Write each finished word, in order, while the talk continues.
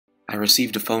I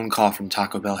received a phone call from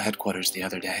Taco Bell headquarters the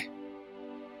other day.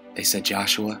 They said,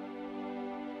 "Joshua,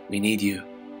 we need you.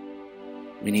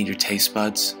 We need your taste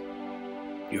buds,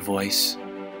 your voice,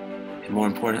 and more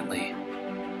importantly,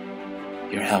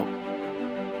 your help."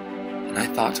 And I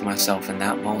thought to myself in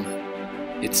that moment,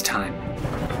 it's time.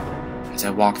 As I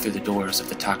walked through the doors of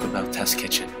the Taco Bell test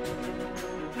kitchen,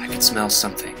 I could smell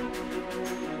something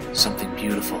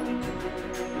beautiful,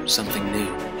 something new.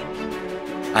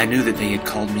 I knew that they had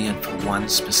called me in for one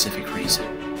specific reason.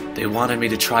 They wanted me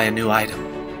to try a new item,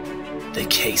 the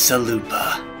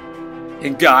Quesalupa.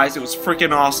 And guys, it was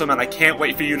freaking awesome, and I can't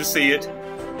wait for you to see it.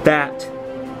 That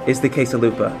is the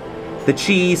Quesalupa, the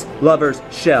cheese lover's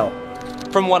shell.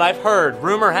 From what I've heard,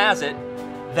 rumor has it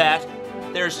that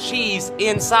there's cheese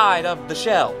inside of the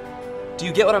shell. Do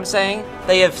you get what I'm saying?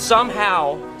 They have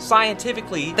somehow,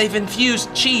 scientifically, they've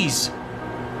infused cheese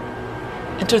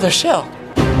into their shell.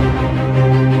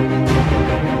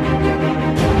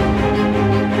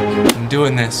 I'm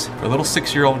doing this for little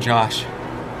 6-year-old Josh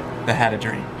that had a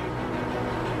dream.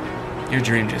 Your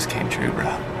dream just came true, bro.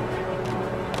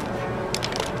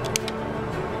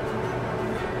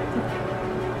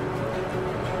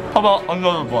 How about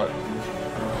another bite?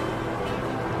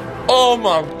 Oh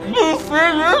my goodness!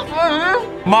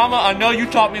 Mama, I know you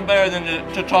taught me better than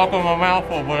to talk with my mouth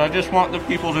full, but I just want the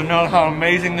people to know how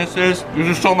amazing this is. There's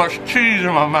just so much cheese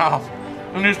in my mouth,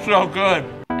 and it's so good.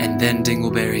 And then,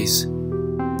 Dingleberries,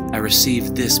 I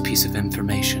received this piece of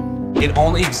information. It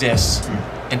only exists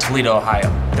in Toledo,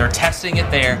 Ohio. They're testing it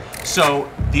there, so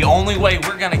the only way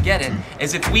we're gonna get it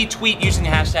is if we tweet using the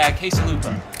hashtag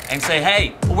Quesalupa and say,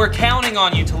 "Hey, we're counting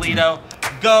on you, Toledo.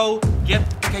 Go get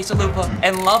the Quesalupa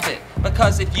and love it.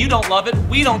 Because if you don't love it,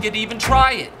 we don't get to even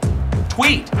try it."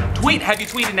 Tweet. Have you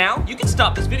tweeted now? You can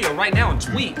stop this video right now and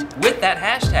tweet with that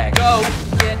hashtag. Go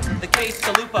get the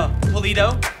Quesalupa,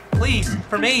 Toledo. Please,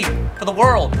 for me, for the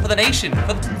world, for the nation,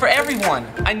 for everyone.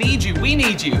 I need you, we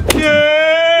need you.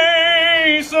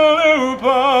 Quesalupa.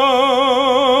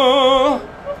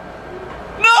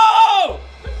 No!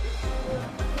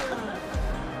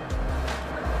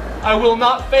 I will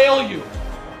not fail you.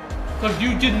 Because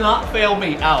you did not fail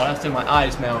me. Ow, that's in my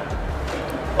eyes now.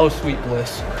 Oh, sweet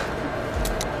bliss.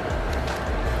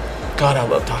 God, I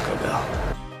love Taco Bell.